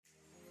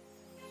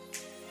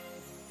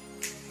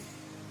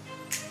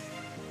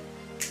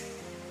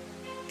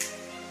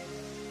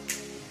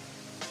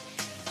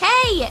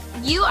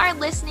You are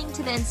listening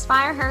to the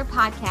Inspire Her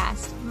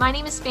podcast. My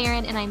name is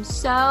Farron, and I'm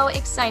so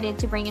excited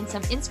to bring in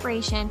some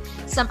inspiration,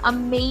 some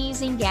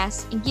amazing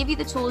guests, and give you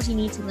the tools you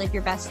need to live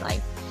your best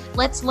life.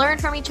 Let's learn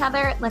from each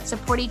other, let's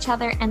support each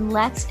other, and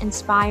let's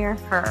inspire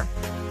her.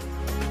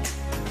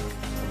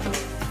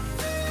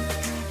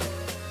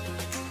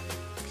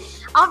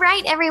 All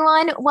right,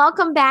 everyone,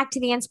 welcome back to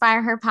the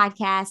Inspire Her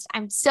podcast.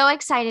 I'm so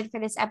excited for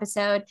this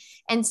episode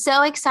and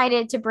so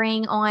excited to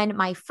bring on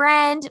my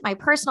friend, my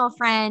personal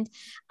friend,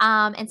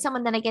 and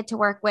someone that I get to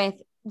work with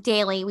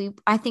daily.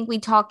 I think we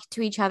talk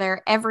to each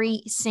other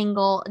every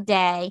single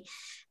day.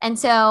 And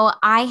so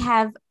I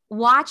have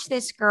watched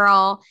this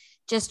girl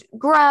just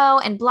grow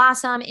and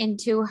blossom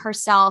into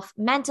herself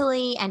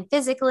mentally and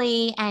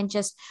physically, and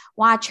just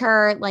watch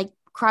her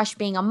crush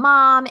being a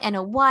mom and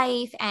a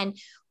wife and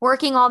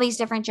working all these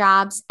different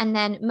jobs, and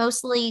then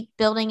mostly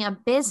building a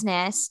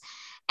business.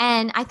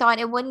 And I thought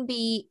it would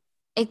be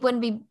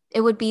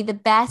the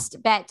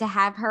best bet to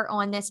have her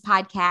on this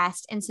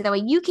podcast. And so that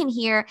way you can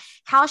hear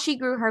how she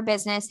grew her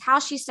business, how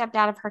she stepped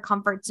out of her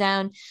comfort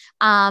zone.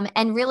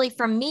 And really,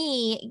 from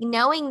me,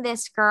 knowing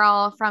this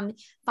girl from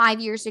 5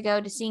 years ago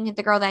to seeing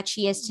the girl that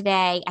she is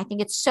today, I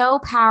think it's so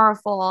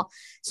powerful.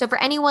 So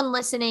for anyone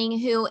listening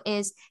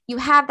you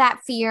have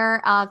that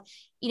fear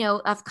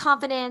of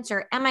confidence,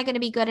 or am I going to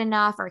be good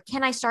enough, or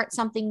can I start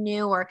something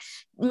new, or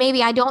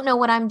maybe I don't know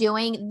what I'm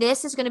doing,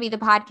 this is going to be the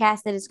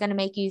podcast that is going to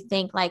make you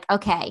think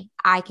okay,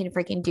 I can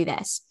freaking do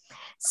this.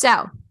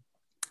 So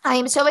I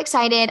am so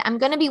excited. I'm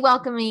going to be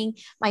welcoming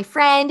my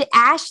friend,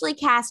 Ashley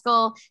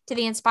Kaskel, to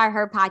the Inspire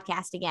Her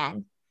podcast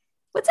again.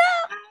 What's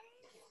up?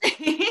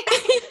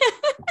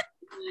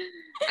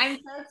 I'm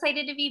so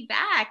excited to be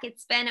back.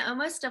 It's been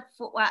almost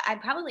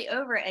probably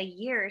over a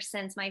year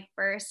since my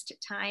first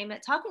time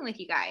talking with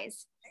you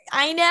guys.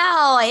 I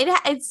know.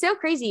 It's so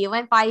crazy. It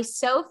went by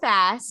so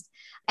fast.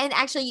 And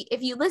actually,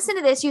 if you listen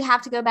to this, you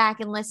have to go back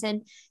and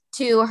listen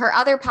to her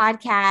other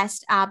podcast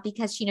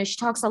because, she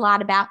talks a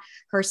lot about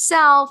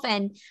herself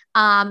and,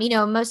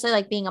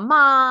 mostly being a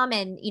mom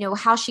and,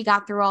 how she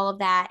got through all of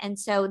that. And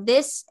so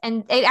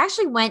it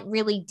actually went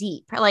really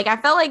deep. I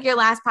felt like your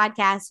last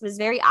podcast was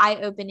very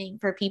eye-opening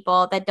for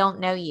people that don't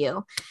know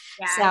you.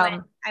 Yeah,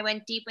 so I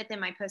went deep within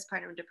my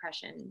postpartum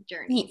depression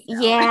journey. So.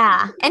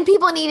 Yeah. And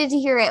people needed to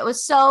hear it. It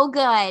was so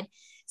good.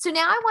 So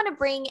now I want to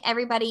bring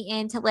everybody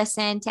in to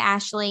listen to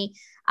Ashley.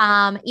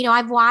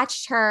 I've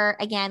watched her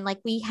again,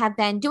 we have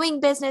been doing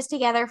business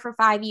together for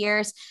 5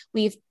 years.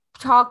 We've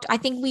talked, I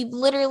think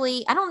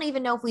I don't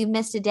even know if we've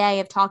missed a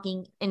day of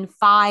talking in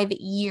 5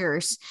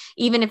 years,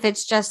 even if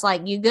it's just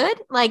you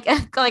good? Like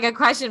a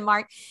question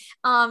mark,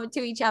 to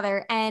each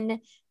other. And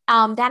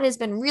that has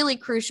been really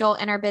crucial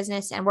in our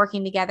business and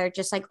working together,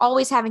 just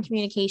always having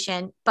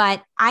communication.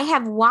 But I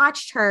have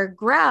watched her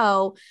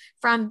grow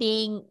from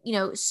being,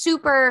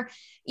 super,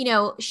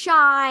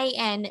 shy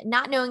and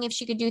not knowing if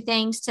she could do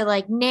things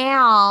to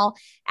now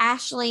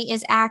Ashley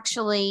is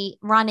actually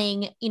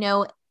running,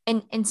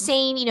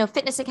 insane,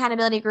 fitness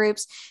accountability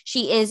groups.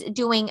 She is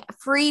doing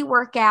free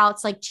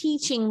workouts,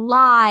 teaching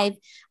live,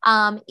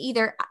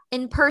 either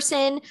in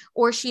person,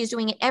 or she is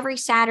doing it every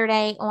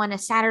Saturday on a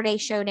Saturday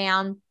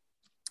showdown.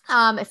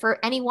 For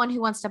anyone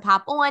who wants to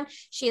pop on,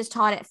 she has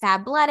taught at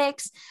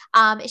Fabletics.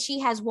 She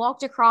has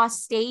walked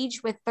across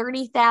stage with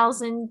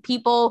 30,000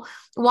 people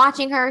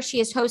watching her. She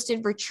has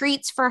hosted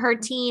retreats for her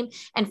team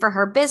and for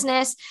her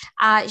business.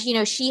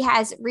 She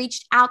has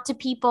reached out to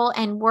people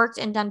and worked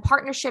and done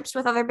partnerships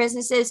with other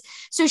businesses.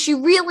 So she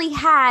really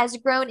has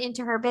grown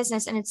into her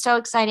business. And it's so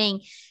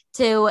exciting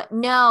to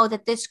know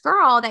that this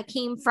girl that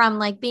came from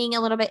being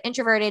a little bit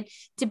introverted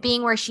to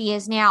being where she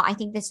is now. I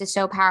think this is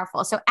so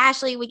powerful. So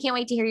Ashley, we can't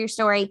wait to hear your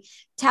story.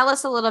 Tell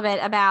us a little bit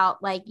about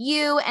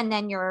you and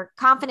then your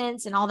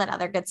confidence and all that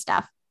other good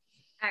stuff.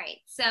 All right.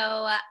 So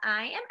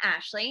I am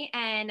Ashley,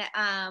 and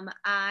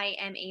I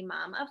am a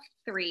mom of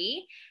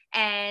 3.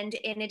 And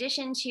in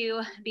addition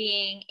to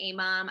being a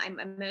mom, I'm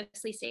a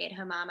mostly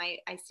stay-at-home mom. I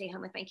stay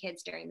home with my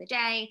kids during the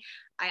day.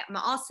 I'm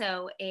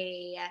also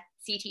a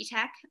CT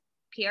tech,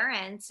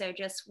 PRN, so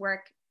just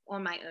work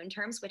on my own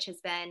terms, which has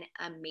been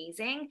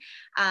amazing.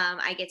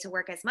 I get to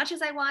work as much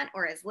as I want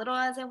or as little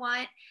as I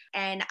want.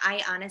 And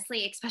I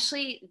honestly,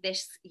 especially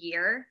this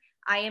year,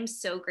 I am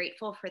so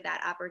grateful for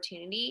that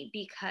opportunity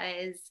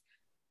because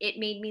it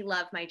made me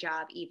love my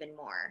job even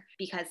more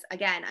because,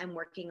 again, I'm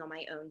working on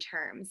my own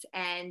terms.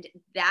 And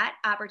that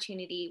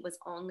opportunity was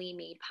only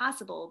made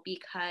possible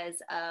because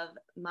of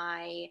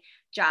my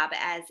job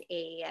as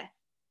a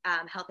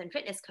health and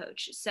fitness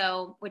coach.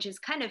 So, which is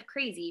kind of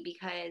crazy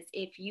because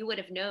if you would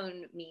have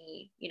known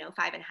me,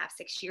 5.5,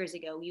 6 years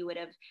ago, you would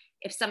have,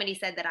 if somebody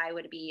said that I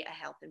would be a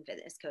health and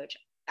fitness coach,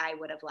 I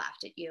would have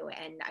laughed at you.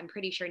 And I'm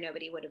pretty sure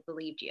nobody would have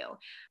believed you.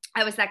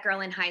 I was that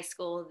girl in high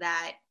school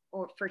that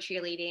or for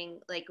cheerleading,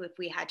 like if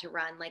we had to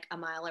run like a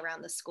mile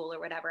around the school or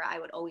whatever, I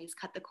would always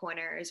cut the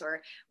corners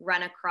or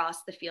run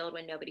across the field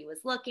when nobody was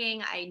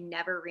looking. I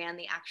never ran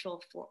the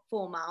actual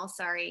full mile.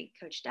 Sorry,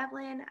 Coach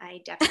Devlin.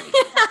 I definitely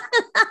did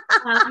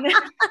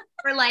that.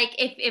 Or like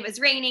if it was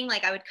raining,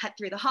 like I would cut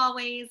through the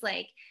hallways.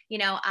 Like,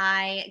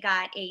 I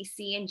got a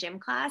C in gym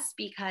class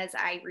because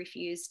I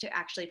refused to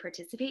actually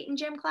participate in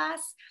gym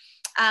class.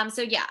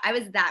 So yeah, I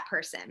was that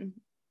person.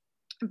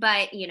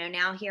 But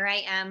now here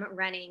I am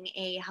running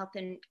a health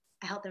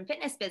and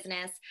fitness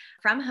business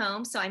from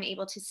home. So I'm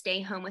able to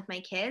stay home with my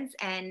kids.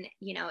 And,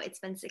 it's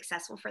been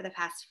successful for the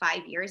past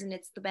 5 years. And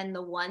it's been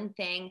the one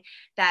thing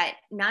that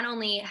not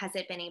only has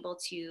it been able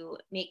to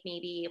make me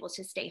be able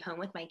to stay home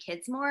with my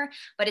kids more,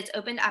 but it's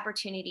opened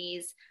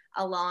opportunities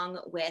along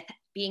with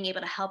being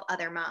able to help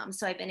other moms.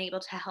 So I've been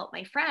able to help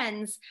my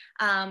friends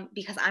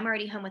because I'm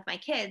already home with my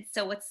kids.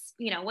 So what's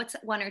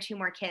one or two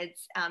more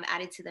kids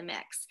added to the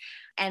mix?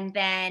 And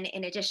then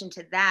in addition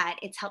to that,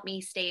 it's helped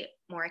me stay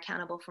more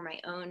accountable for my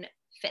own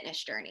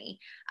fitness journey.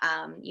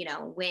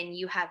 When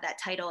you have that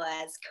title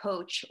as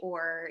coach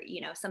or,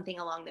 something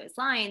along those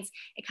lines,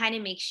 it kind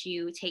of makes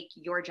you take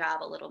your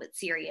job a little bit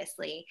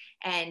seriously.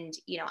 And,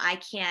 I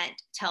can't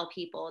tell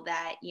people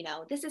that,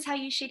 this is how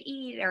you should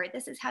eat, or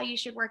this is how you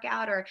should work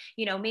out, or,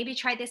 maybe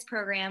try this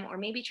program, or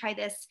maybe try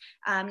this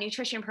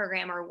nutrition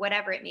program, or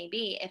whatever it may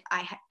be, if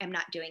I am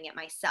not doing it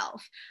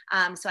myself.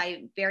 So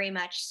I very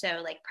much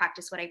so like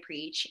practice what I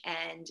preach.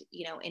 And,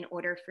 in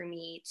order for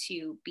me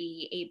to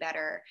be a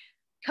better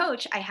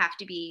coach, I have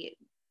to be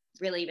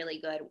really,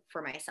 really good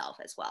for myself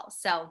as well.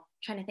 So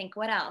trying to think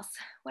what else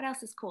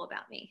is cool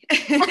about me.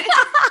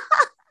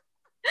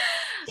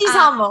 She's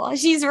humble.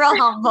 She's real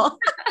humble.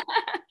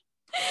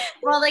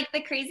 Well, like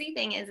the crazy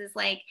thing is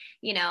like,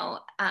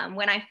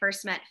 when I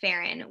first met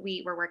Farron,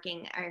 we were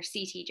working our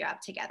CT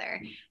job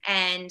together.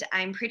 And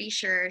I'm pretty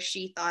sure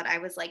she thought I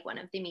was like one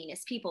of the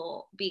meanest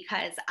people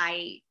because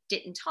I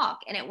didn't talk.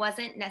 And it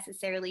wasn't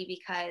necessarily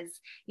because,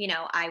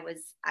 I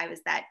was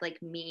that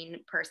like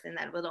mean person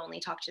that would only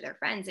talk to their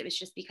friends. It was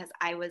just because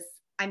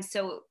I'm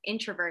so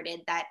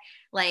introverted that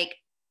like,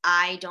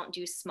 I don't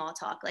do small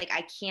talk. Like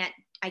I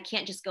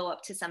can't just go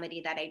up to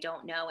somebody that I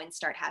don't know and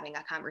start having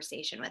a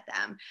conversation with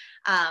them.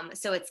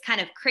 So it's kind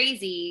of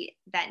crazy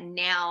that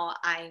now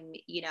I'm,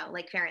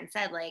 like Farron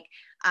said, like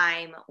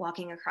I'm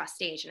walking across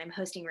stage and I'm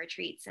hosting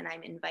retreats and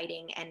I'm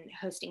inviting and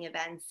hosting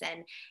events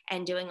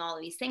and doing all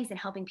of these things and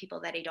helping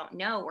people that I don't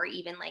know, or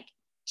even like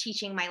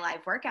teaching my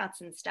live workouts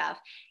and stuff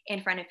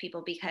in front of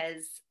people,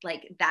 because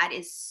like that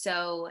is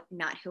so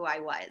not who I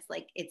was.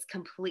 Like it's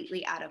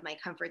completely out of my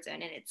comfort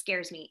zone and it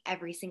scares me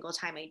every single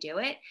time I do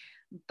it,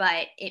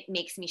 but it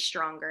makes me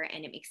stronger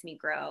and it makes me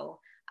grow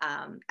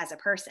as a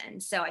person.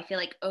 So I feel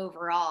like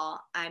overall,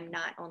 I'm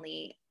not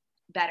only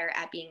better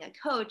at being a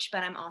coach,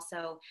 but I'm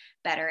also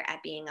better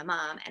at being a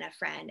mom and a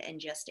friend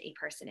and just a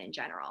person in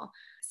general.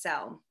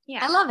 So yeah.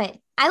 I love it.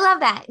 I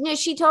love that.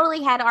 She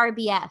totally had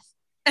RBF.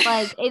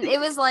 Like it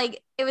was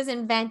like it was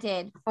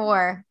invented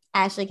for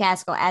Ashley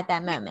Kaskel at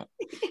that moment.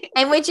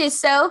 And which is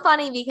so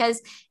funny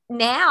because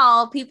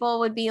now people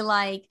would be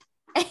like,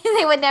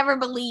 they would never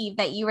believe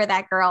that you were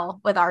that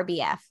girl with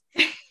RBF.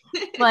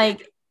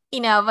 Like,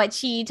 but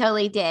she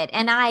totally did.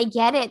 And I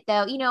get it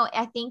though.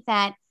 I think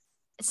that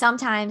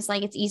sometimes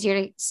like it's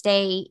easier to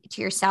stay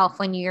to yourself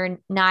when you're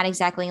not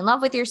exactly in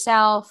love with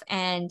yourself.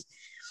 And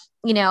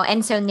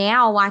and so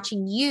now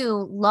watching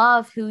you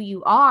love who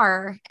you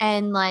are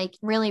and like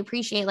really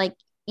appreciate like,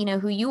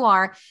 who you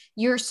are,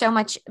 you're so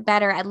much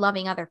better at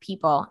loving other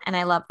people. And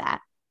I love that.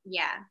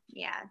 Yeah.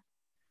 Yeah.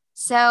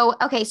 So,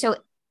 okay. So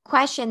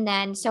question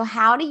then. So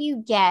how do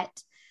you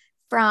get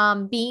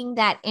from being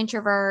that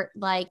introvert,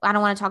 like, I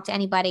don't want to talk to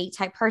anybody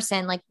type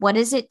person? Like, what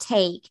does it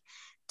take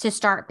to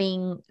start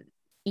being,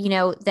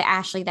 the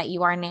Ashley that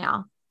you are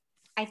now?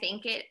 I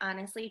think it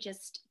honestly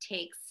just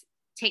takes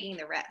taking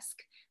the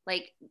risk.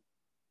 Like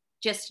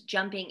just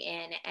jumping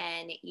in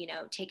and,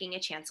 taking a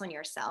chance on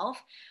yourself.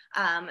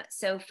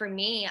 So for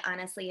me,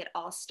 honestly, it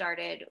all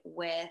started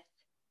with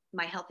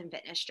my health and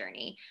fitness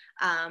journey.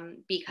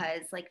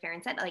 Because like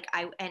Farron said, like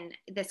and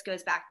this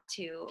goes back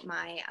to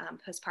my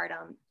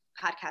postpartum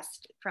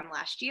podcast from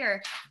last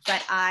year,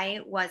 but I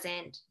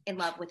wasn't in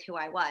love with who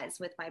I was,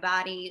 with my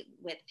body,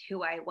 with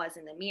who I was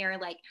in the mirror.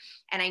 Like,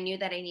 and I knew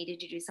that I needed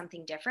to do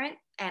something different.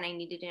 And I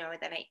needed to know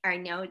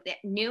that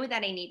knew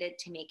that I needed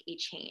to make a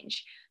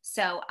change.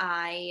 So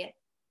I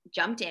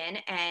jumped in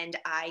and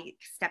I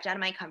stepped out of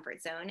my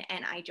comfort zone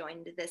and I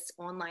joined this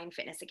online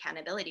fitness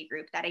accountability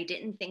group that I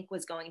didn't think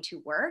was going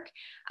to work,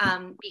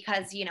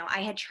 because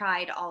I had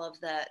tried all of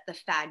the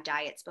fad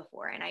diets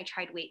before, and I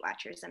tried Weight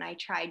Watchers, and I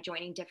tried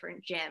joining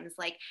different gyms.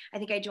 Like I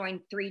think I joined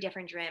 3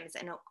 different gyms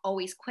and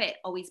always quit,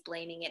 always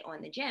blaming it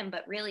on the gym,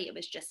 but really it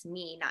was just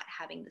me not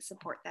having the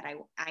support that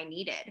I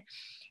needed.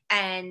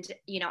 And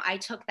I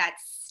took that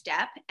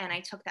step and I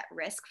took that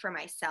risk for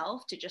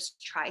myself to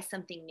just try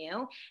something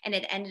new, and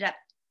it ended up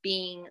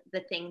being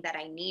the thing that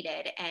I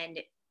needed and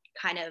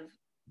kind of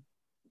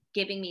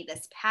giving me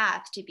this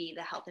path to be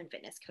the health and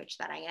fitness coach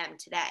that I am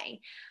today.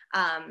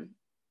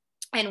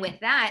 And with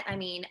that, I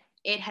mean,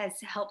 it has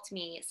helped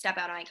me step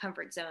out of my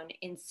comfort zone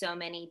in so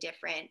many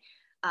different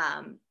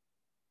um,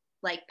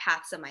 like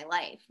paths of my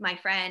life. My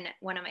friend,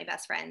 one of my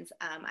best friends,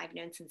 I've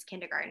known since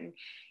kindergarten,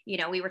 you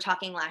know, we were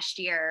talking last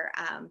year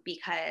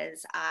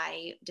because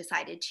I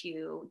decided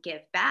to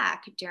give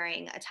back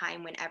during a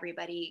time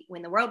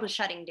when the world was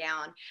shutting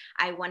down.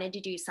 I wanted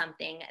to do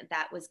something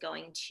that was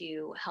going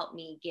to help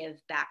me give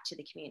back to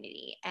the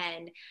community.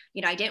 And,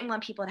 you know, I didn't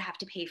want people to have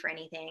to pay for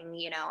anything.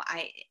 You know,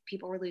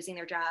 people were losing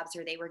their jobs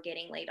or they were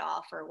getting laid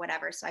off or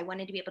whatever. So I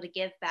wanted to be able to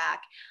give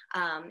back.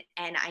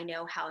 And I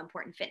know how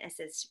important fitness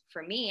is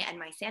for me and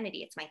my sanity.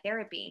 It's my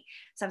therapy.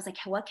 So I was like,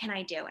 what can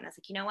I do? And I was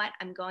like, you know what?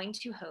 I'm going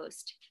to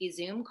host a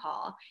Zoom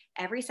call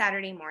every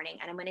Saturday morning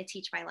and I'm going to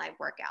teach my live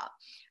workout.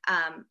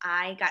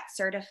 I got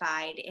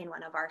certified in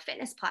one of our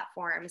fitness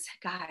platforms.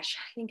 Gosh,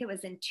 I think it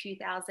was in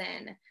 2000,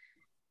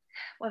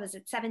 what was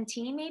it,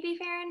 17 maybe,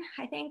 Farron?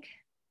 I think.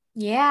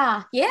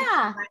 Yeah. Yeah.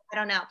 I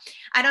don't know.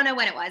 I don't know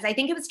when it was. I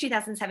think it was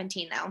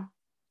 2017 though.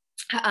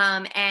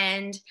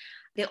 And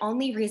the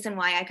only reason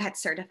why I got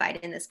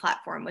certified in this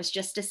platform was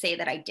just to say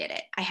that I did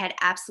it. I had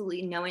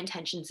absolutely no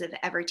intentions of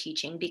ever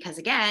teaching because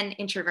again,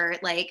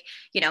 introvert, like,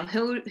 you know,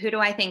 who do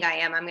I think I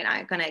am? I'm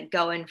not going to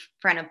go in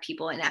front of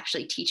people and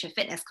actually teach a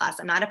fitness class.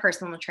 I'm not a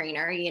personal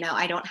trainer. You know,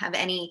 I don't have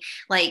any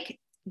like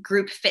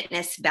group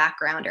fitness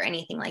background or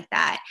anything like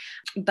that.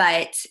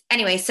 But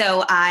anyway,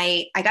 so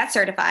I got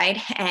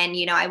certified and,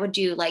 you know, I would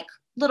do like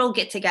little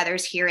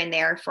get-togethers here and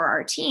there for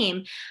our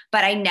team,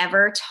 but I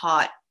never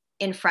taught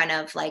in front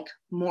of like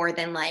more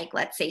than like,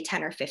 let's say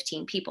 10 or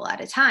 15 people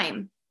at a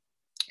time.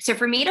 So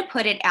for me to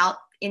put it out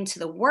into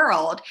the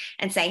world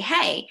and say,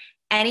 hey,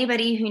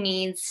 anybody who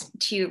needs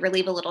to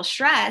relieve a little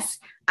stress,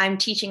 I'm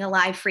teaching a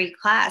live free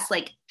class.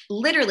 Like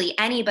literally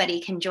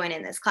anybody can join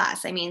in this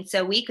class. I mean,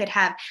 so we could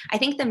have, I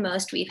think the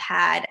most we've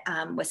had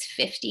was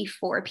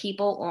 54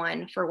 people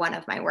on for one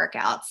of my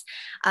workouts.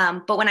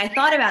 But when I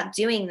thought about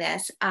doing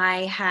this,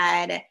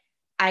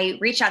 I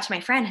reached out to my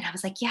friend and I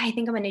was like, yeah, I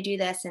think I'm going to do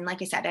this. And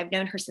like I said, I've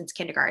known her since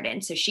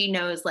kindergarten. So she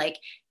knows like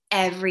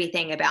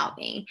everything about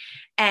me.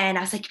 And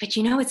I was like, but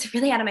you know, it's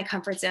really out of my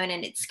comfort zone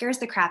and it scares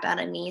the crap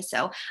out of me.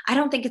 So I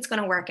don't think it's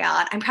going to work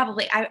out. I'm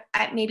probably,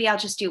 maybe I'll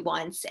just do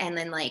once and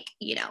then like,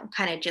 you know,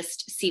 kind of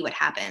just see what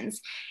happens.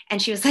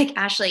 And she was like,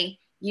 Ashley,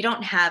 you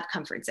don't have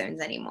comfort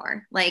zones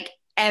anymore. Like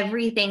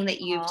everything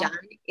that you've done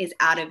is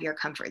out of your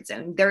comfort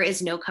zone. There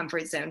is no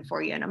comfort zone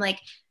for you. And I'm like,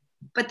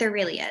 but there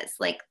really is.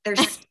 Like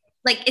there's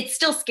like, it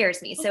still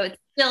scares me. So it's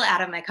still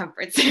out of my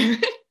comfort zone.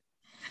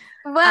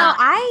 Well,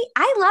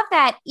 I love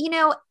that, you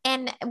know,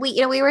 and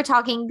we were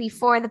talking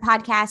before the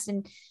podcast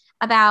and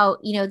about,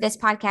 you know, this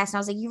podcast and I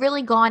was like, you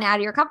really gone out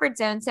of your comfort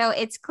zone. So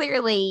it's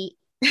clearly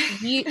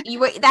you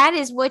that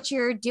is what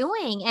you're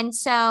doing. And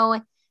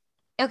so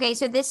okay,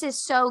 so this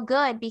is so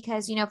good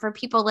because, you know, for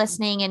people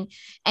listening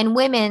and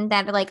women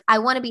that are like, I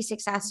want to be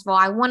successful,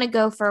 I want to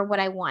go for what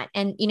I want.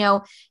 And, you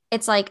know,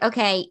 it's like,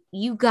 okay,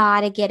 you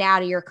got to get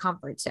out of your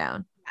comfort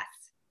zone.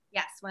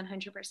 Yes,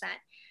 100%.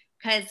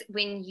 Because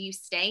when you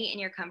stay in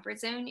your comfort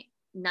zone,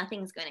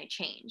 nothing's going to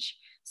change.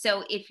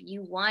 So if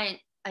you want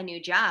a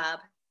new job,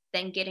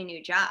 then get a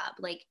new job.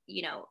 Like,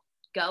 you know,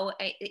 go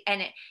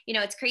and you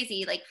know, it's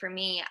crazy. Like for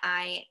me,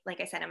 like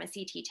I said, I'm a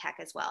CT tech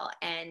as well.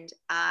 And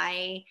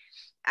I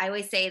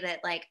always say that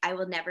like I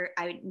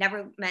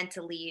never meant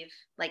to leave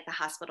like the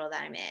hospital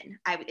that I'm in.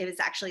 It was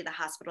actually the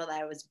hospital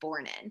that I was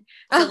born in.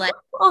 So like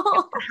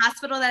the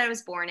hospital that I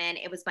was born in,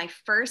 it was my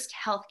first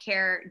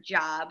healthcare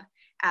job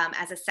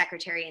as a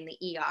secretary in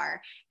the ER.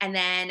 And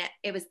then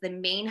it was the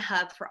main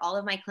hub for all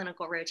of my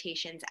clinical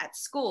rotations at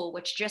school,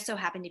 which just so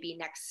happened to be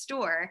next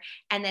door.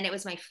 And then it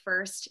was my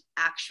first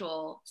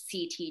actual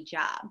CT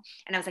job.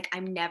 And I was like,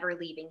 I'm never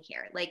leaving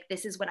here. Like,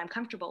 this is what I'm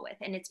comfortable with.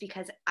 And it's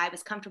because I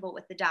was comfortable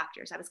with the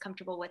doctors. I was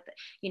comfortable with,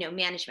 you know,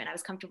 management. I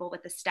was comfortable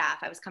with the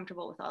staff. I was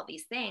comfortable with all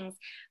these things.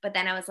 But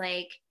then I was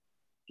like,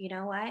 you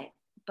know what?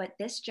 But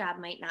this job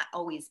might not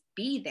always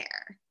be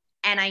there.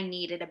 And I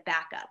needed a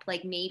backup.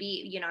 Like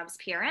maybe, you know, I was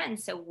PRN.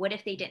 So what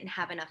if they didn't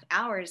have enough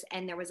hours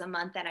and there was a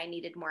month that I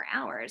needed more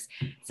hours?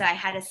 So I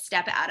had to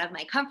step out of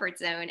my comfort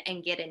zone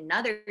and get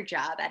another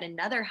job at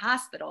another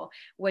hospital,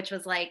 which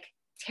was like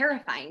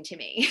terrifying to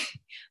me.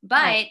 But,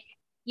 right.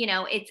 You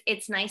know,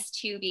 it's nice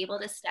to be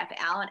able to step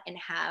out and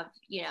have,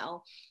 you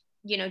know,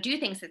 do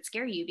things that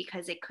scare you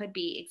because it could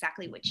be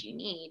exactly what you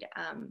need.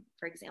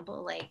 For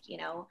example, like, you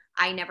know,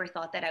 I never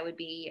thought that I would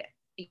be,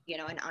 you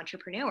know, an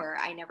entrepreneur.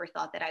 I never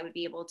thought that I would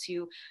be able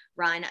to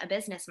run a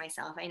business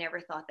myself. I never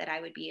thought that I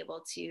would be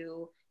able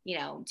to, you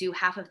know, do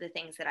half of the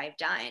things that I've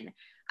done.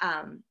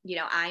 You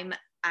know,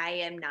 I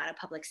am not a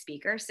public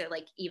speaker. So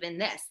like even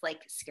this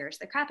like scares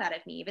the crap out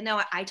of me, even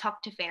though I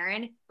talk to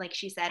Farron, like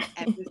she said,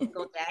 every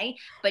single day,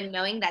 but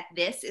knowing that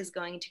this is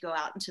going to go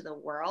out into the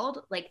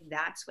world, like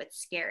that's what's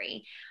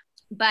scary.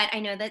 But I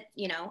know that,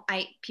 you know,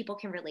 people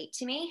can relate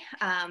to me.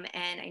 And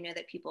I know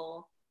that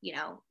people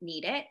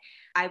need it.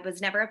 I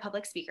was never a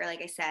public speaker,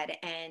 like I said.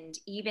 And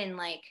even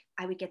like,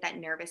 I would get that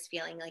nervous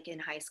feeling like in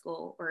high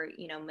school or,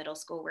 middle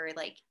school where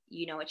like,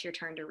 it's your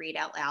turn to read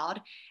out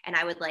loud. And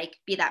I would like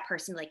be that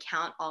person, like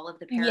count all of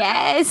the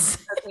paragraphs.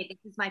 Yes. Okay,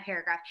 this is my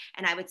paragraph.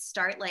 And I would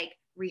start like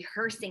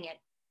rehearsing it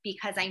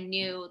because I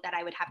knew that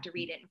I would have to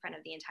read it in front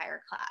of the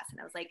entire class. And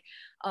I was like,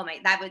 oh my,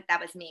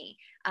 that was me.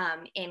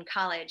 In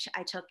college,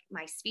 I took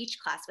my speech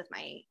class with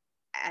my,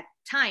 at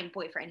time,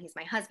 boyfriend. He's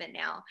my husband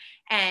now.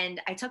 And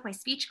I took my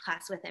speech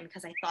class with him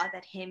because I thought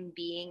that him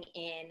being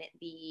in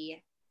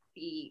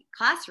the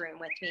classroom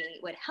with me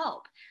would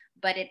help.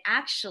 But it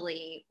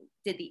actually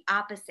did the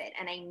opposite.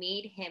 And I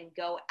made him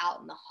go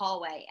out in the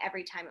hallway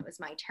every time it was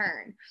my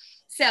turn.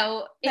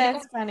 So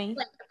that's funny.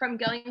 Like from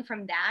going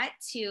from that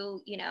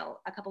to,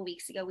 a couple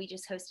weeks ago, we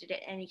just hosted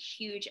it in a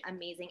huge,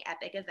 amazing,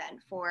 epic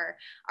event for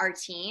our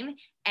team.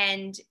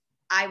 And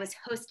I was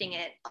hosting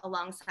it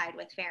alongside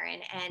with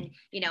Farron. And,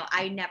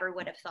 I never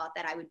would have thought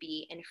that I would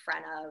be in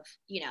front of,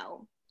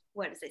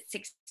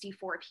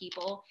 64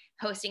 people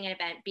hosting an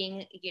event,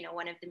 being,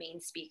 one of the main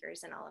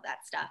speakers and all of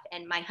that stuff.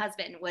 And my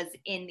husband was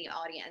in the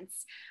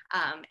audience.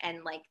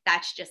 And like,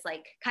 that's just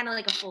like, kind of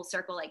like a full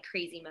circle, like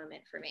crazy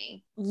moment for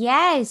me.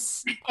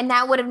 Yes. And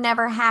that would have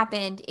never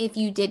happened if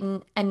you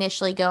didn't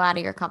initially go out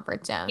of your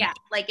comfort zone. Yeah.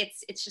 Like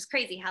it's just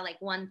crazy how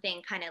like one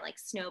thing kind of like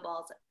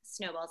snowballs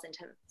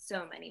into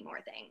so many more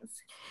things.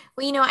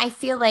 Well, I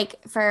feel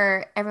like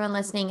for everyone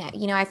listening,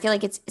 I feel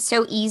like it's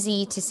so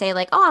easy to say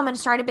like, oh, I'm going to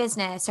start a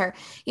business, or,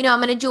 I'm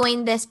going to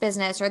join this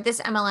business or this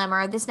MLM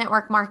or this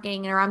network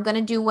marketing, or I'm going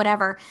to do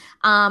whatever.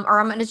 Or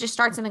I'm going to just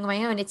start something of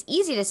my own. It's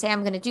easy to say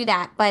I'm going to do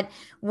that. But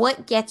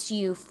what gets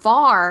you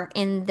far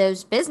in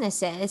those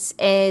businesses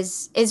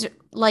is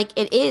like,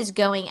 it is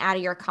going out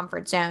of your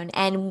comfort zone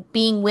and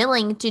being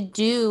willing to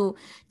do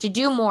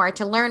more,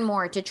 to learn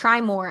more, to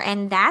try more.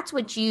 And that's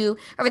what you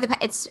over the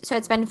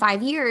it's been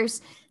 5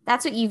 years.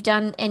 That's what you've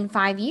done in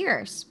 5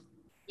 years.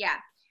 Yeah.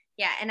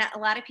 Yeah. And a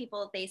lot of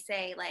people, they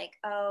say like,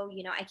 oh,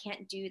 I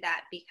can't do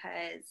that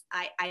because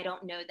I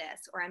don't know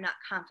this, or I'm not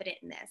confident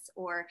in this,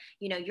 or,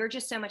 you're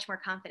just so much more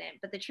confident.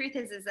 But the truth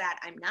is that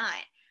I'm not.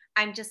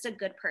 I'm just a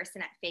good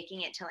person at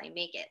faking it till I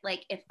make it.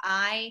 Like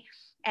I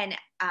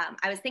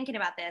was thinking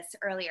about this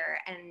earlier,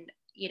 and,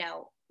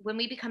 when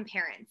we become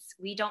parents,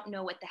 we don't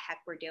know what the heck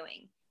we're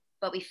doing,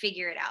 but we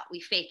figure it out. We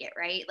fake it,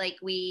 right? Like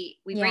we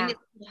bring this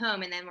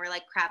home, and then we're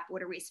like, crap,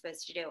 what are we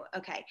supposed to do?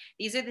 Okay,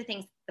 these are the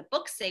things the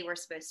books say we're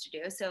supposed to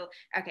do. So,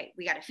 okay,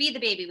 we got to feed the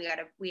baby. We got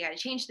to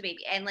change the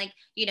baby. And like,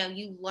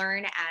 you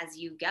learn as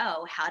you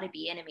go how to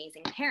be an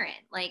amazing parent.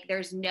 Like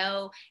as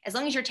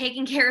long as you're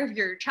taking care of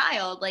your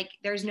child, like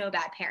there's no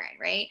bad parent,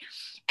 right?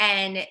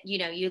 And,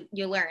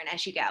 you learn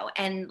as you go.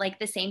 And like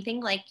the same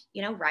thing, like,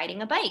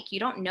 riding a bike. You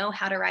don't know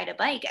how to ride a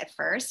bike at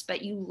first,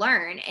 but you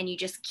learn and you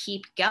just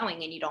keep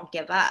going and you don't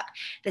give up.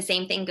 The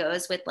same thing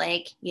goes with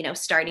like,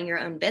 starting your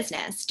own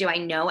business. Do I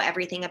know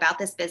everything about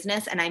this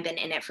business and I've been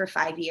in it for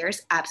 5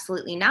 years?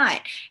 Absolutely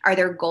not. Are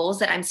there goals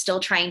that I'm still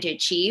trying to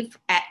achieve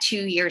at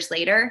 2 years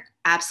later?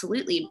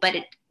 Absolutely. But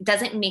it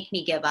doesn't make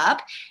me give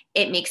up.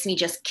 It makes me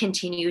just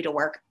continue to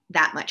work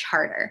that much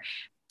harder.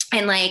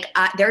 And like,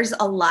 there's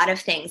a lot of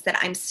things that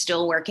I'm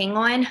still working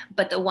on,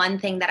 but the one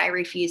thing that I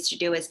refuse to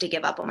do is to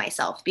give up on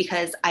myself,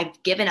 because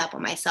I've given up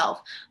on myself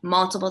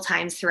multiple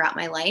times throughout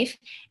my life,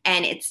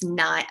 and it's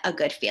not a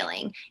good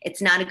feeling.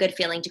 It's not a good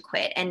feeling to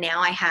quit. And now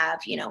I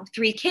have,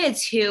 3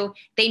 kids who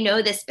they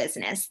know this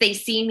business. They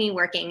see me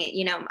working.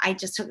 I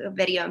just took a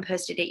video and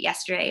posted it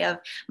yesterday of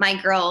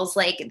my girls,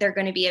 like they're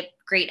going to be a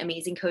great,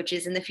 amazing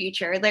coaches in the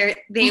future.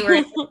 They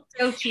were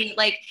so cute.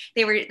 Like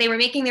they were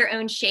making their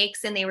own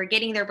shakes and they were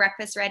getting their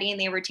breakfast ready and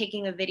they were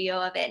taking a video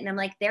of it. And I'm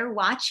like, they're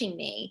watching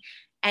me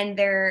and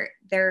they're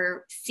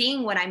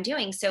seeing what I'm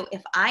doing. So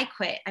if I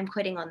quit, I'm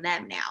quitting on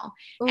them now.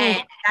 Ooh.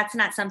 And that's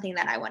not something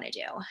that I want to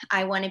do.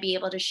 I want to be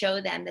able to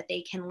show them that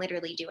they can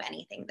literally do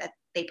anything that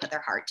they put their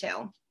heart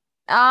to.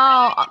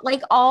 Oh,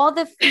 like all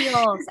the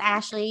feels,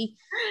 Ashley.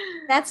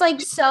 That's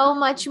like so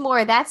much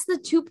more. That's the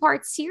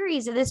 2-part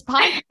series of this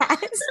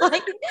podcast.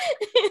 Like,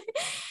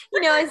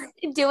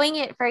 it's doing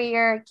it for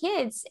your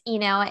kids,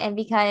 and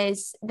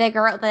because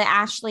the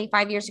Ashley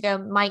 5 years ago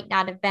might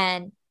not have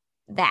been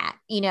that,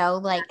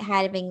 like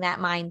having that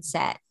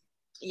mindset.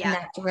 Yeah. And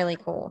that's really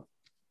cool.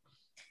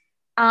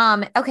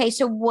 Okay.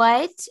 So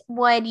what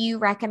would you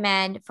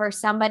recommend for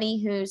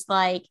somebody who's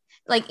like,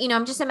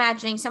 I'm just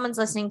imagining someone's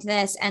listening to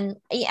this, and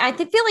I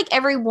feel like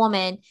every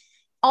woman,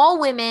 all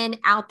women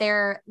out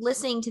there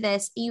listening to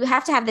this, you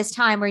have to have this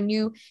time where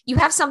you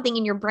have something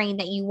in your brain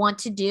that you want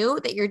to do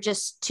that you're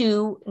just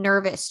too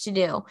nervous to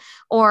do,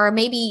 or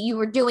maybe you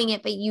were doing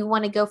it, but you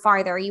want to go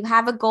farther. You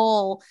have a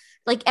goal.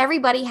 Like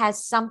everybody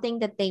has something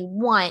that they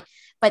want,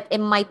 but it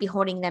might be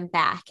holding them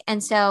back.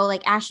 And so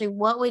like, Ashley,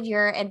 what would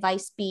your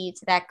advice be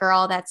to that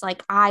girl that's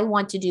like, I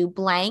want to do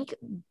blank,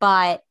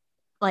 but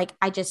like,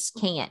 I just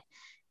can't?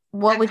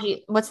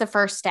 What's the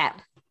first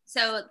step?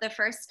 So the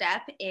first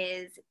step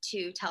is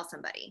to tell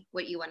somebody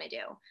what you want to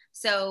do.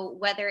 So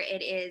whether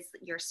it is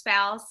your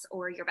spouse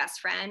or your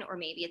best friend, or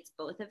maybe it's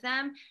both of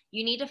them,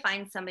 you need to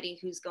find somebody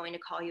who's going to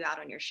call you out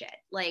on your shit.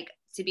 Like,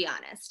 to be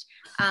honest,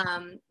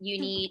 and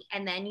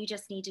then you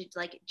just need to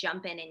like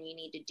jump in and you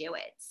need to do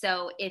it.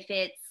 So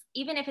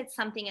even if it's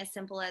something as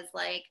simple as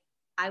like,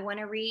 I want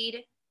to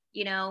read,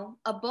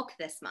 a book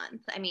this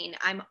month. I mean,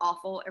 I'm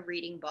awful at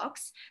reading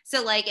books.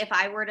 So like if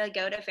I were to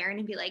go to Farron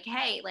and be like,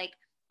 hey, like,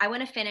 I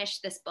want to finish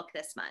this book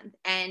this month.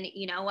 And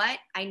you know what?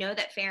 I know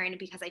that Farron,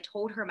 because I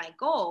told her my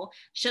goal,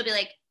 she'll be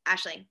like,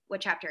 Ashley,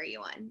 what chapter are you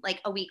on? Like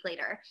a week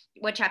later,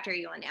 what chapter are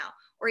you on now?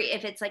 Or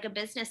if it's like a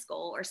business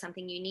goal or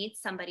something, you need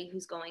somebody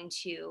who's going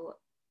to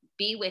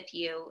be with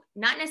you,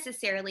 not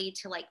necessarily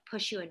to like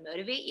push you and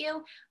motivate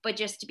you, but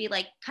just to be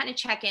like, kind of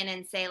check in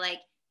and say like,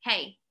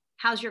 hey,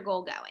 how's your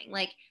goal going?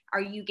 Like,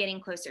 are you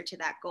getting closer to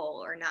that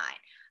goal or not?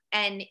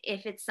 And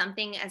if it's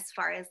something as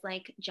far as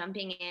like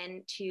jumping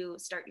in to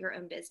start your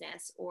own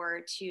business,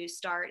 or to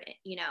start,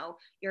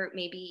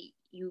 maybe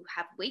you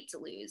have weight to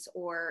lose,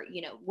 or,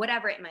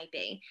 whatever it might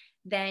be,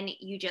 then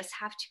you just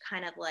have to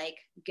kind of like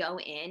go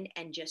in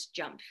and just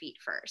jump feet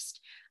first,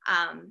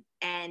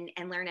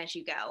 and learn as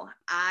you go.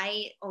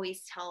 I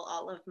always tell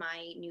all of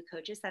my new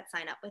coaches that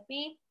sign up with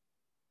me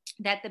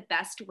that the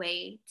best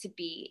way to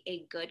be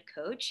a good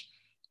coach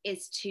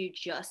is to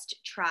just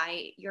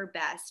try your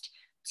best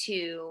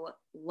to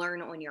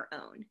learn on your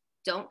own.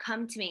 Don't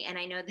come to me, and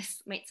I know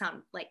this might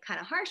sound like kind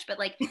of harsh, but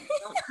like,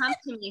 don't come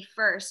to me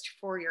first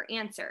for your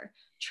answer.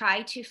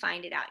 Try to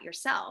find it out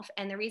yourself.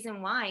 And the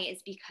reason why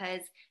is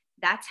because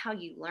that's how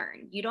you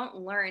learn. You don't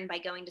learn by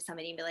going to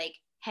somebody and be like,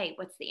 hey,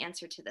 what's the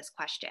answer to this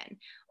question?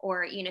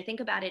 Or,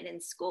 think about it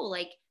in school,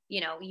 like,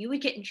 you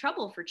would get in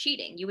trouble for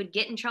cheating. You would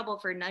get in trouble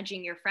for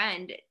nudging your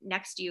friend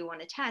next to you on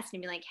a test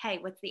and be like, hey,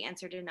 what's the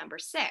answer to number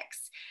 6?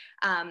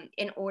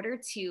 In order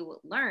to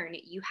learn,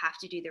 you have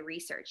to do the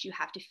research. You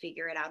have to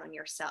figure it out on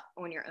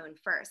your own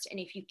first. And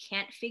if you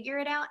can't figure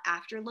it out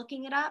after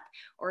looking it up,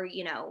 or,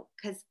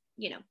 because,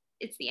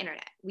 it's the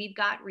internet. We've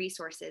got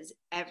resources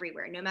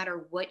everywhere, no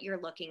matter what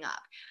you're looking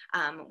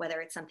up,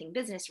 whether it's something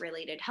business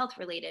related, health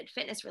related,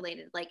 fitness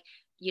related, like,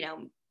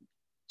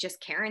 just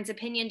Karen's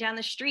opinion down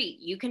the street.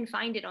 You can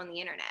find it on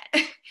the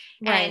internet.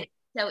 Right. And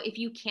so if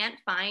you can't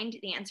find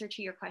the answer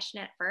to your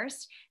question at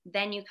first,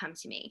 then you come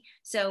to me.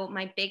 So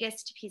my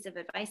biggest piece of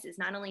advice is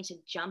not only to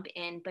jump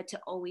in, but to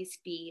always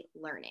be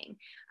learning.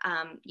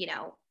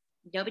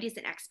 Nobody's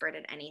an expert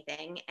at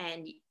anything.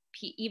 And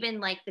even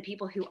like the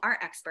people who are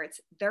experts,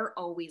 they're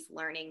always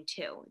learning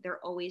too. They're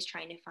always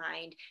trying to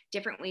find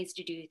different ways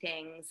to do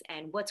things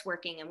and what's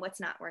working and what's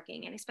not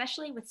working. And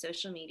especially with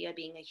social media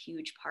being a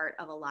huge part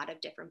of a lot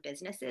of different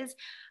businesses,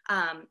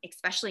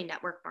 especially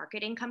network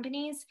marketing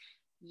companies,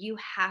 you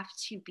have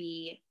to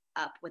be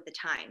up with the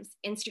times.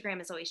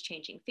 Instagram is always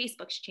changing.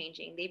 Facebook's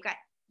changing.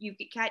 You've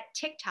got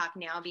TikTok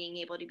now being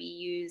able to be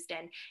used,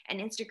 and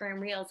Instagram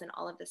Reels and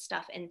all of this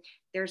stuff. And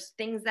there's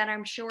things that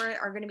I'm sure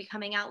are going to be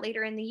coming out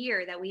later in the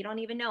year that we don't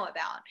even know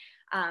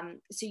about.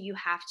 So you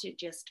have to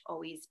just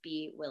always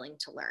be willing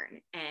to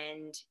learn,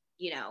 and,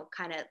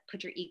 kind of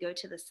put your ego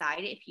to the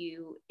side. If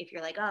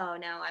you're like, oh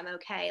no, I'm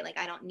okay. Like,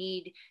 I don't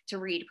need to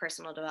read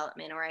personal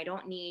development, or I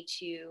don't need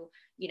to,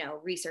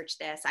 research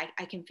this.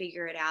 I can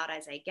figure it out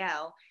as I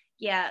go.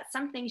 Yeah,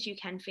 some things you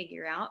can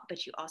figure out,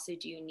 but you also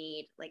do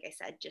need, like I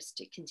said, just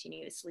to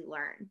continuously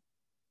learn.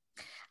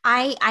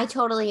 I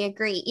totally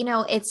agree.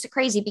 It's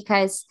crazy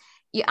because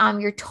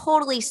you're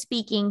totally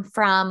speaking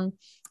from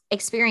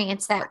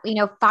experience that,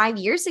 5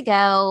 years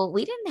ago,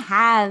 we didn't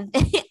have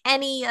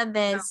any of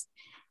this,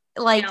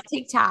 like No,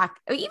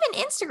 TikTok or even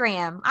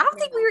Instagram. I don't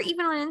think we no. were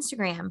even on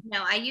Instagram.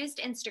 No, I used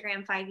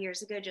Instagram 5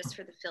 years ago just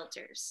for the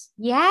filters.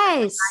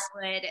 Yes.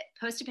 I would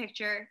post a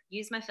picture,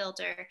 use my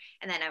filter,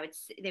 and then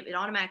it would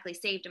automatically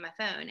save to my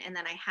phone. And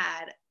then I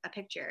had a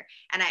picture,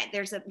 and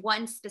there's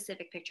one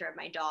specific picture of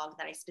my dog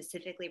that I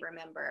specifically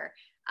remember,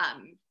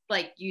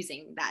 like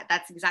using that.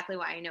 That's exactly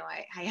why I know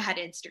I had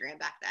Instagram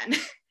back then.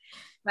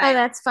 Oh, But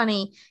that's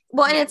funny.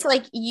 Well, and yeah, it's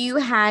like you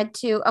had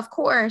to, of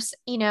course,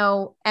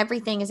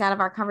 everything is out of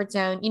our comfort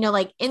zone,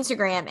 like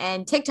Instagram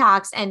and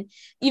TikToks and,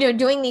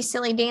 doing these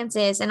silly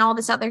dances and all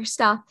this other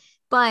stuff.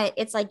 But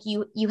it's like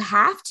you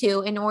have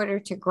to in order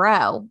to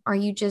grow, or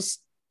you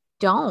just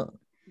don't.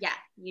 yeah,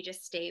 you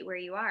just stay where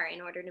you are.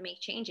 In order to make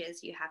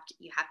changes, you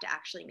have to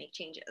actually make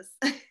changes.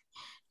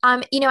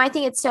 I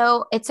think it's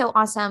so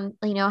awesome,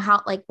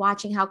 how like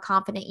watching how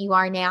confident you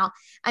are now.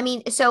 I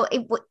mean, so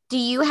do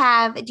you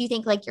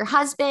think like your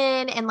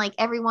husband and like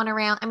everyone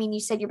around, I mean, you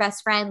said your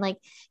best friend, like,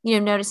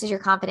 notices your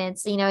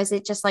confidence, is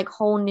it just like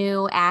whole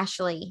new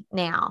Ashley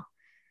now?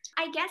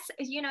 I guess,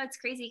 it's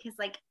crazy because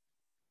like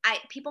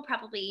people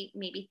probably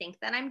maybe think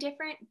that I'm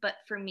different, but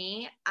for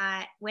me,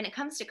 when it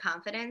comes to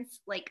confidence,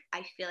 like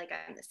I feel like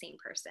I'm the same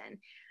person.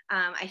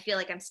 I feel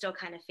like I'm still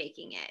kind of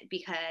faking it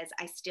because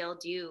I still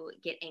do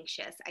get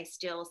anxious. I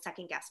still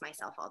second guess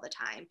myself all the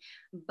time.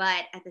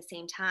 But at the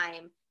same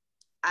time,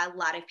 a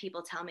lot of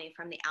people tell me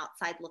from the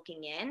outside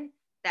looking in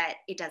that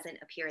it doesn't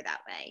appear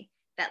that way.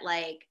 That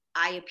like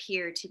I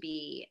appear to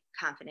be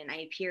confident.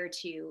 I appear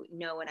to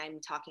know what I'm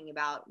talking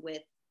about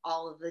with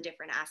all of the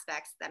different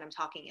aspects that I'm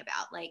talking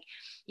about. Like,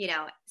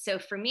 so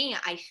for me,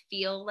 I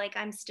feel like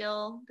I'm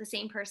still the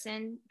same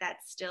person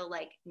that's still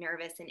like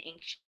nervous and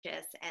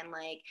anxious and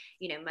like,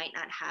 might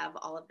not have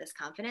all of this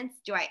confidence.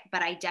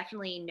 But I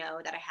definitely know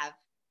that I have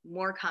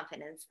more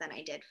confidence than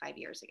I did 5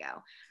 years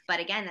ago. But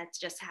again, that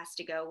just has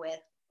to go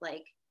with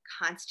like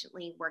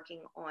constantly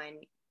working on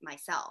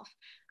myself.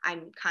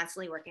 I'm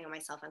constantly working on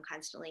myself. I'm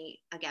constantly,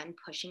 again,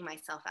 pushing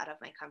myself out of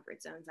my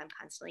comfort zones. I'm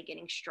constantly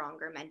getting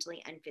stronger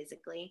mentally and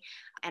physically.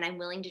 And I'm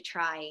willing to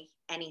try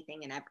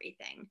anything and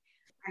everything.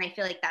 And I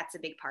feel like that's a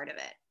big part of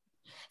it.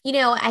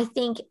 I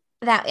think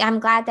that I'm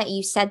glad that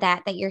you said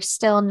that you're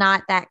still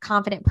not that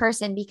confident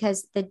person,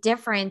 because the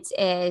difference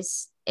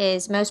is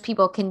most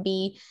people can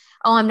be,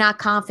 oh, I'm not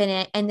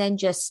confident, and then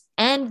just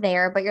end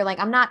there. But you're like,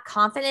 I'm not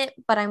confident,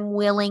 but I'm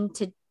willing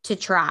to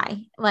try.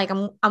 Like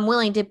I'm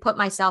willing to put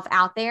myself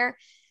out there,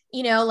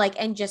 like,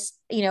 and just,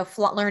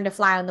 learn to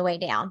fly on the way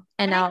down.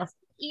 And I I'll, think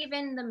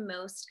even the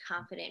most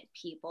confident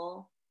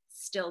people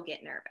still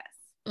get nervous.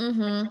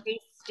 mm-hmm. Like, they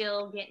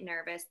still get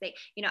nervous. I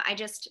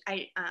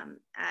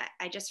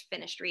just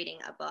finished reading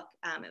a book.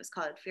 It was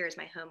called Fear is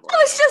My Homeboy. I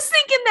was just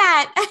thinking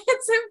that.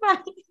 It's so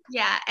funny.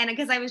 Yeah. And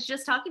because I was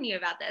just talking to you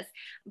about this,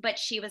 but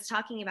she was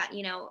talking about,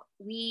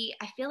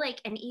 I feel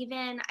like,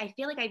 I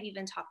feel like I've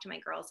even talked to my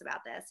girls about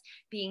this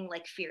being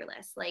like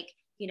fearless. Like,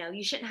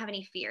 you shouldn't have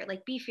any fear,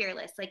 like be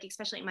fearless. Like,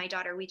 especially my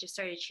daughter, we just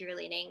started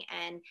cheerleading,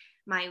 and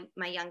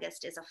my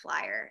youngest is a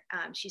flyer.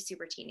 She's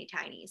super teeny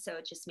tiny. So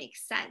it just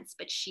makes sense,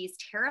 but she's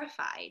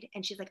terrified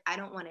and she's like, I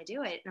don't want to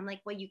do it. And I'm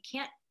like, well, you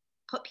can't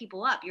put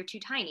people up. You're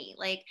too tiny.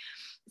 Like,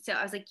 so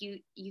I was like,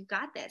 you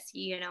got this,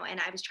 and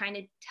I was trying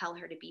to tell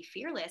her to be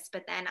fearless,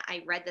 but then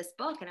I read this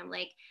book and I'm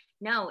like,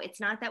 no, it's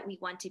not that we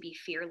want to be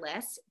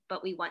fearless,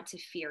 but we want to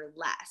fear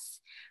less.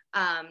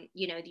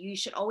 You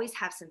should always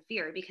have some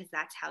fear, because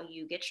that's how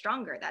you get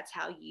stronger. That's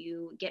how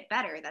you get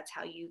better. That's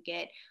how you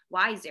get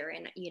wiser.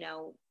 And,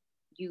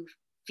 you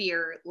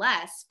fear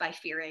less by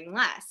fearing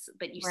less,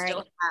 but you still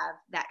Right. have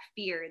that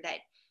fear that,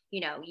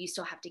 you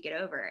still have to get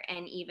over.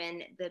 And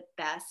even the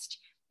best,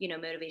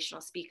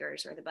 motivational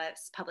speakers or the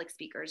best public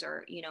speakers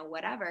or,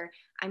 whatever,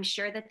 I'm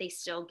sure that they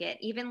still get,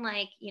 even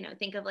like,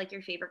 think of like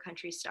your favorite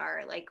country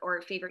star, like,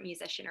 or favorite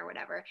musician or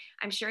whatever.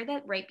 I'm sure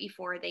that right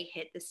before they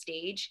hit the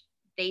stage,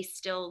 they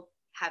still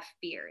have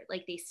fear.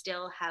 Like, they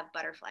still have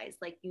butterflies.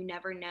 Like, you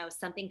never know,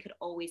 something could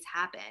always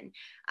happen.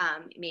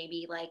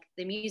 Maybe like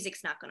the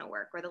music's not going to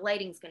work, or the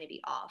lighting's going to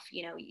be off.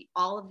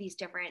 All of these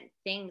different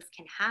things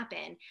can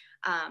happen,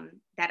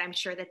 that I'm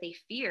sure that they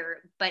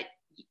fear, but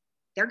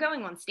they're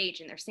going on stage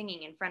and they're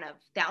singing in front of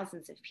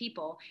thousands of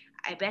people.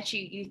 I bet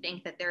you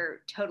think that they're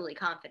totally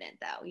confident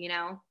though,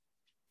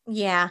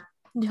 Yeah,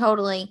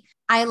 totally.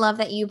 I love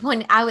that you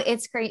point out.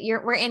 It's great.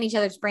 We're in each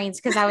other's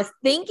brains, because I was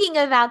thinking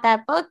about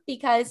that book,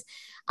 because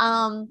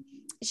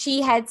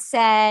she had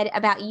said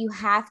about, you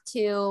have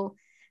to,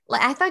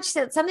 like, I thought she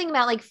said something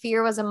about like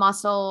fear was a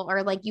muscle,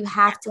 or like you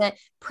have to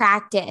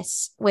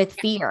practice with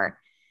fear.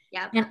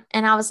 Yep.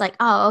 And I was like,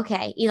 oh,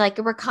 okay. Like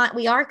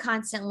we are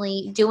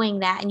constantly doing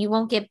that, and you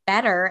won't get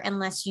better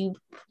unless you,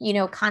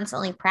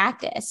 constantly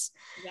practice.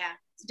 Yeah.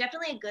 It's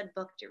definitely a good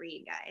book to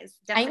read, guys.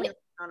 I Definitely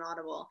on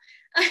Audible.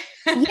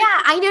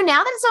 Yeah, I know,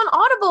 now that it's on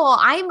Audible,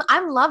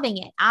 I'm loving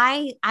it.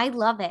 I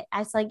love it.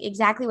 It's like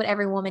exactly what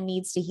every woman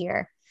needs to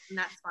hear.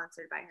 Not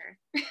sponsored by her.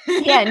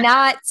 Yeah,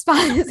 not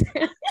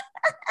sponsored.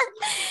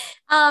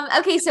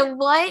 Okay, so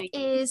what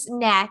is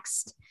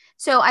next?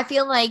 So I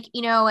feel like,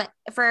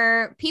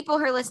 for people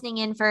who are listening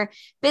in for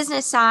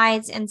business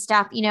sides and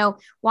stuff,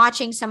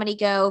 watching somebody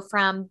go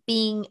from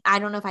being, I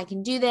don't know if I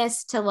can do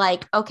this, to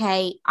like,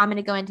 okay, I'm going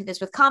to go into this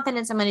with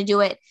confidence. I'm going to do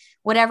it,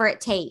 whatever it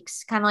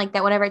takes, kind of like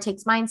that, whatever it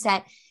takes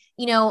mindset.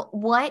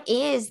 What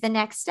is the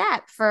next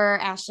step for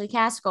Ashley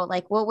Kaskel?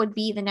 Like, what would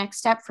be the next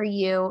step for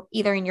you,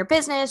 either in your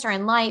business or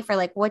in life, or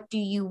like, what do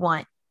you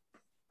want?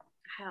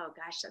 Oh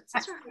gosh, that's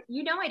such a, I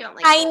don't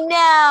like. I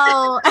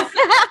know.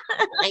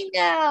 I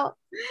know.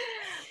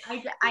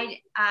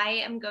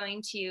 I am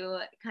going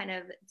to kind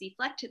of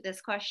deflect this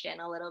question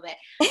a little bit.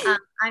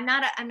 I'm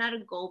not a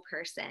goal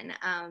person.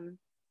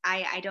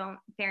 I don't,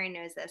 Farron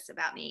knows this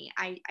about me.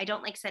 I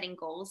don't like setting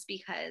goals,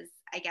 because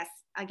I guess,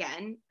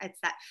 again, it's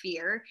that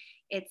fear.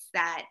 It's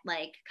that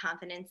like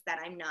confidence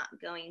that I'm not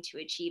going to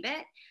achieve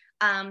it.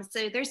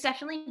 So there's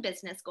definitely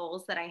business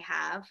goals that I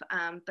have,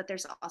 but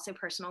there's also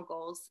personal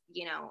goals,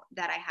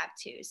 that I have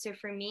too. So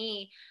for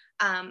me,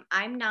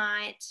 I'm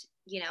not,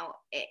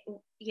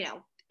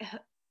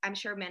 I'm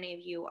sure many of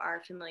you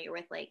are familiar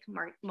with like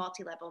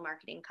multi-level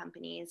marketing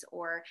companies,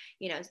 or,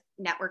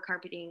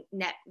 networking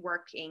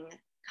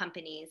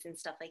companies and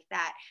stuff like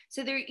that.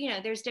 So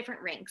there's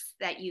different ranks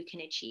that you can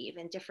achieve,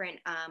 and different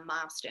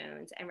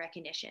milestones and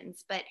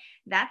recognitions, but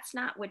that's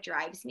not what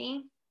drives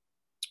me.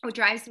 What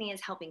drives me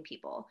is helping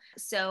people.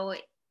 So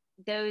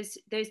those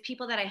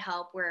people that I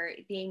help where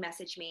they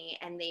message me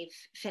and they've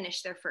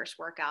finished their first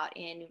workout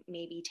in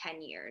maybe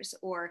 10 years,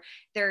 or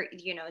they're,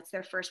 it's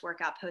their first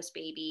workout post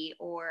baby,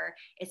 or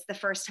it's the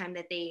first time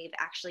that they've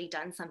actually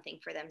done something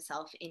for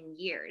themselves in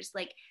years.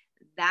 Like,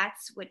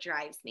 that's what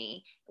drives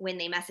me when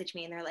they message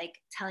me and they're like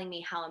telling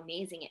me how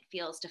amazing it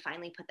feels to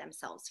finally put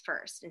themselves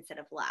first instead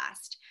of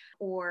last.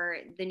 Or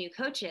the new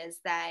coaches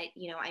that,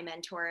 I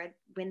mentor,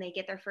 when they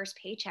get their first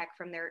paycheck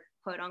from their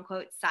quote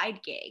unquote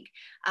side gig,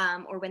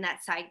 or when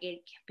that side gig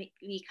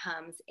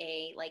becomes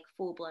a like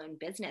full blown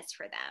business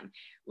for them.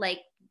 Like,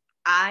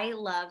 I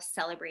love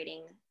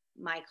celebrating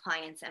my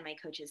clients and my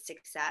coaches'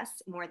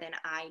 success more than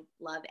I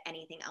love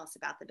anything else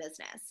about the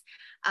business.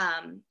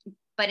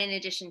 But in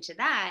addition to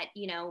that,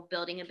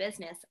 building a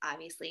business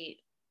obviously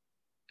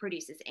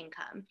produces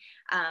income.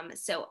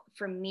 So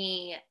for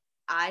me,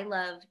 I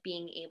love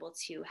being able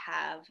to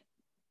have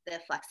the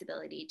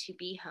flexibility to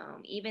be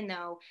home, even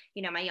though,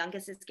 my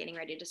youngest is getting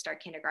ready to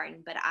start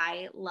kindergarten, but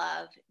I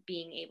love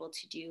being able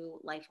to do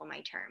life on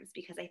my terms,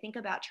 because I think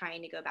about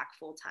trying to go back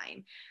full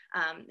time.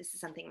 This is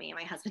something me and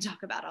my husband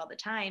talk about all the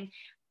time,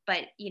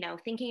 but,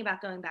 thinking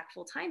about going back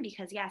full time,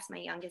 because yes, my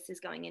youngest is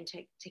going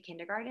into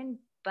kindergarten,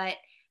 but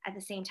at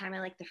the same time,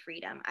 I like the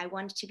freedom. I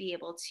want to be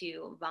able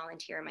to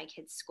volunteer at my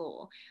kids'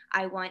 school.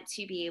 I want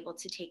to be able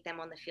to take them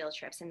on the field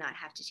trips and not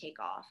have to take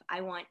off. I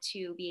want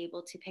to be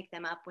able to pick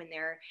them up when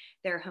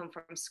they're home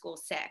from school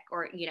sick,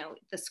 or,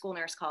 the school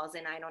nurse calls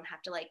and I don't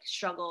have to like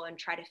struggle and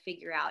try to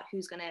figure out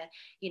who's going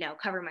to,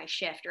 cover my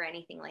shift or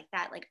anything like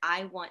that. Like,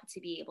 I want to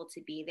be able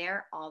to be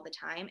there all the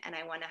time, and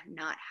I want to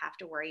not have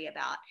to worry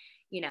about,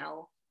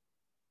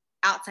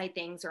 outside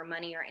things or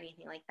money or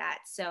anything like that.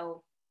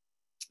 So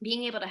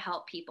being able to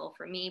help people,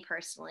 for me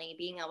personally,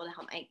 being able to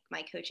help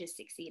my coaches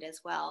succeed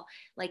as well,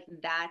 like,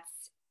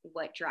 that's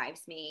what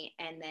drives me.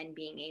 And then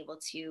being able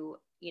to,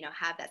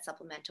 have that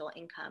supplemental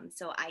income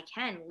so I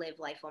can live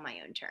life on my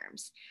own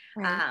terms.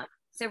 Right.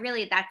 So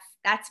really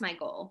that's my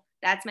goal.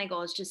 That's my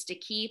goal, is just to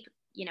keep,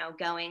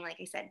 going. Like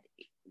I said,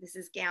 this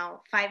is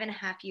now 5.5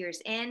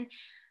 years in,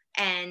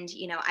 and,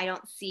 I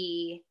don't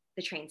see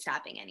the train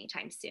stopping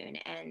anytime soon.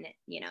 And,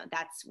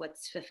 that's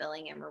what's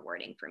fulfilling and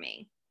rewarding for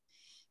me.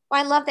 Well,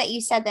 I love that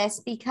you said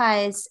this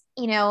because,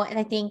 and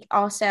I think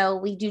also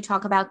we do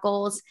talk about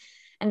goals,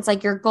 and it's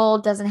like your goal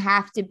doesn't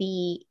have to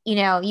be,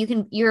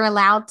 you're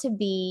allowed to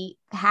be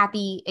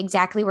happy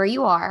exactly where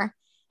you are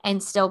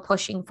and still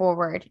pushing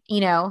forward,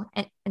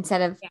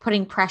 instead of Yeah.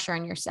 putting pressure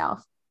on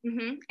yourself.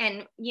 Mm-hmm.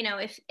 And,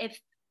 if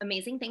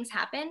amazing things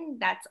happen,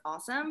 that's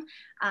awesome.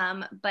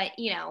 But,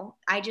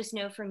 I just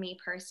know for me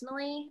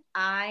personally,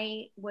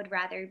 I would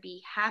rather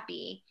be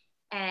happy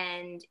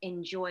and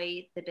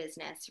enjoy the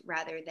business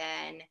rather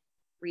than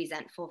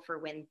resentful for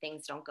when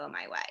things don't go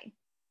my way.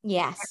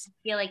 Yes. I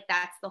feel like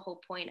that's the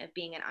whole point of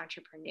being an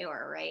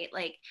entrepreneur, right?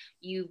 Like,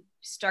 you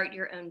start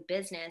your own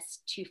business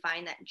to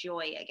find that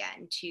joy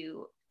again,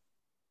 to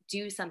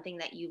do something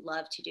that you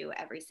love to do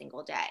every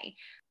single day.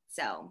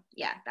 So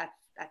yeah,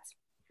 that's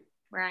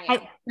where I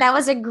am. That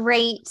was a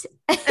great,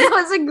 that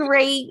was a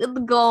great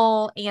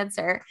goal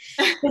answer,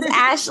 because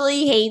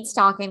Ashley hates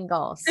talking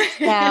goals.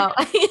 So,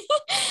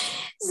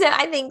 so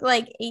I think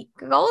like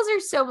goals are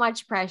so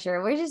much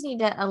pressure. We just need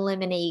to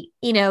eliminate,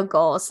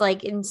 goals,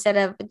 like instead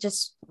of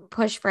just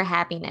push for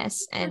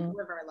happiness and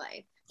Live our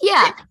life.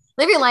 yeah,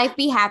 live your life,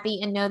 be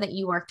happy, and know that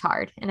you worked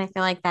hard. And I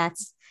feel like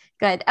that's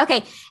good.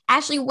 Okay,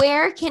 Ashley,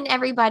 where can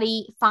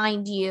everybody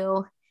find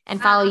you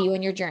and follow you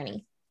in your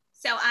journey?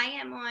 So I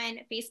am on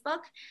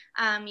Facebook.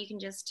 You can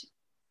just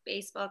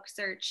Facebook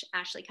search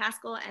Ashley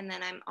Kaskel, and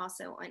then I'm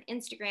also on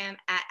Instagram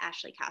at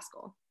Ashley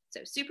Kaskel. So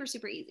super,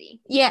 super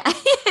easy. Yeah,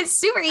 it's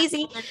super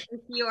easy.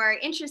 If you are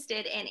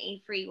interested in a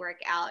free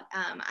workout,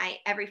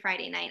 every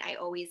Friday night I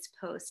always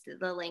post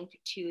the link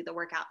to the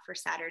workout for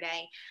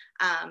Saturday.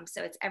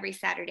 So it's every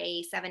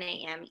Saturday, 7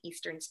 a.m.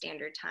 Eastern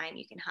Standard Time.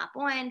 You can hop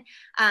on.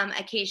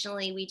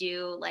 Occasionally we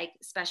do like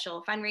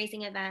special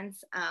fundraising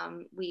events.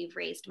 We've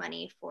raised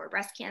money for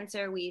breast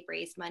cancer. We've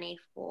raised money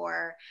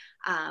for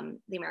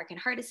the American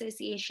Heart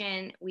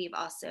Association. We've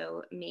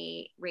also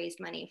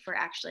raised money for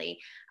actually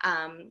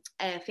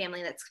a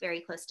family that's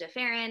very close to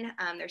Farron.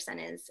 Their son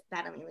is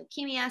battling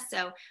leukemia.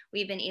 So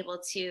we've been able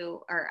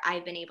to, or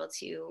I've been able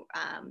to,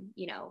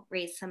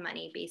 raise some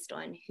money based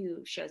on who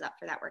shows up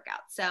for that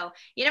workout. So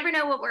you never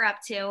know what we're up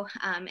to,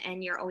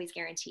 and you're always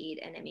guaranteed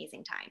an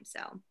amazing time.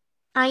 So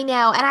I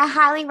know. And I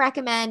highly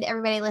recommend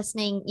everybody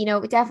listening,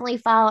 definitely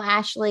follow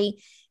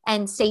Ashley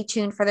and stay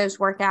tuned for those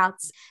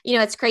workouts.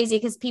 It's crazy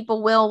because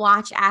people will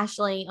watch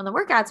Ashley on the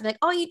workouts and be like,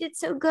 oh, you did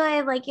so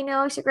good. Like,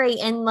 so great.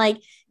 And like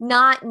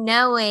not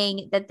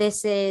knowing that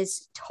this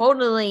is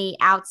totally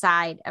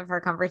outside of her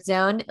comfort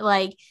zone.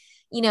 Like,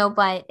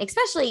 but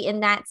especially in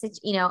that,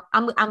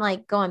 I'm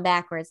like going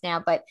backwards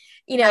now, but,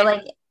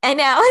 like, I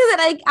know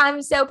that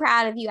I'm so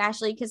proud of you,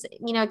 Ashley, because,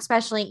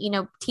 especially,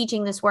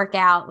 teaching this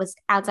workout was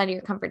outside of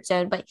your comfort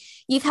zone, but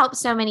you've helped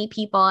so many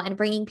people and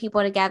bringing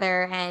people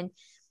together and,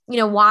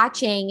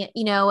 watching,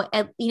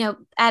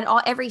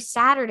 every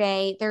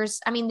Saturday,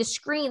 the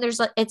screen,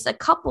 it's a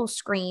couple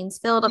screens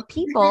filled of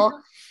people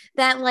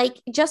that like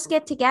just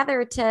get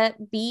together to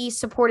be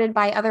supported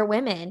by other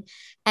women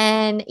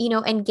and,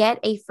 and get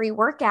a free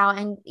workout.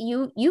 And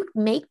you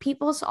make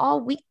people's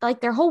all week,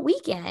 like their whole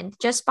weekend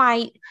just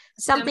by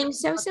something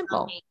so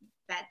simple.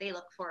 That they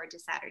look forward to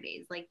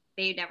Saturdays. Like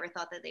they never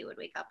thought that they would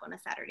wake up on a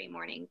Saturday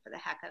morning for the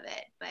heck of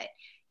it, but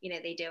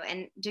they do.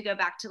 And to go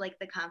back to like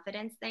the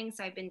confidence thing.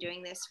 So I've been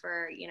doing this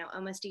for,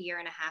 almost a year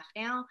and a half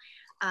now,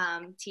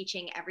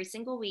 teaching every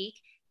single week.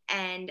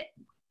 And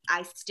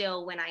I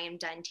still, when I am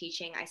done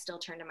teaching, I still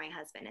turn to my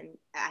husband and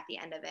at the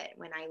end of it,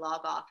 when I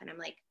log off and I'm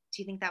like,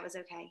 do you think that was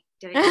okay?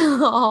 Did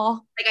I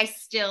like, I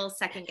still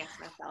second guess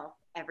myself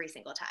every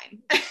single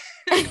time.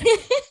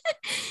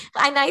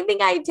 And I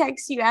think I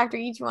text you after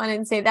each one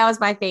and say that was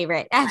my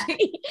favorite.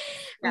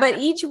 But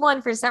each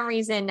one, for some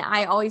reason,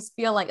 I always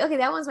feel like, okay,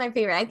 that one's my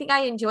favorite. I think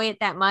I enjoy it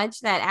that much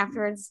that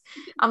afterwards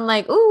I'm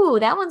like, ooh,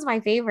 that one's my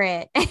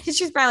favorite.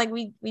 She's probably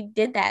like, we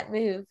did that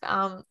move.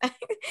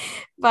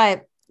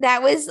 But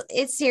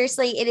it's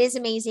seriously, it is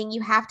amazing.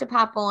 You have to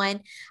pop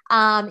on,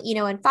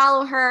 and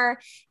follow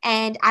her.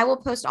 And I will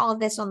post all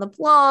of this on the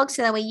blog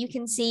so that way you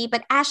can see.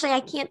 But Ashley, I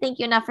can't thank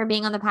you enough for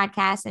being on the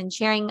podcast and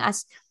sharing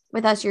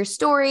with us your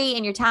story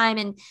and your time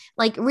and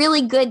like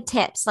really good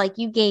tips. Like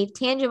you gave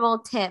tangible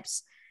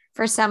tips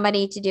for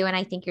somebody to do. And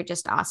I think you're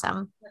just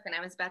awesome. Listen,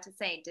 I was about to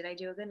say, did I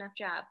do a good enough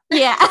job?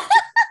 Yeah.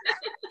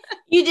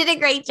 You did a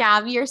great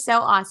job. You're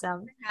so awesome.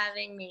 Thanks for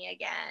having me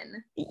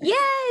again.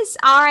 Yes.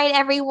 All right,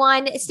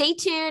 everyone. Stay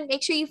tuned.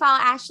 Make sure you follow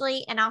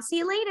Ashley and I'll see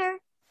you later.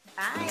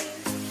 Bye.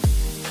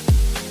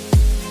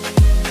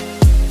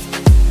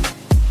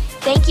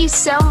 Thank you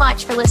so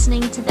much for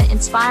listening to the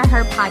Inspire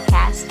Her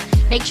podcast.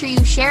 Make sure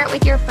you share it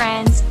with your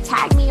friends,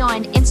 tag me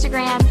on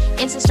Instagram,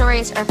 Insta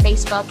Stories, or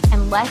Facebook,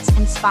 and let's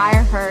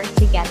inspire her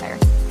together.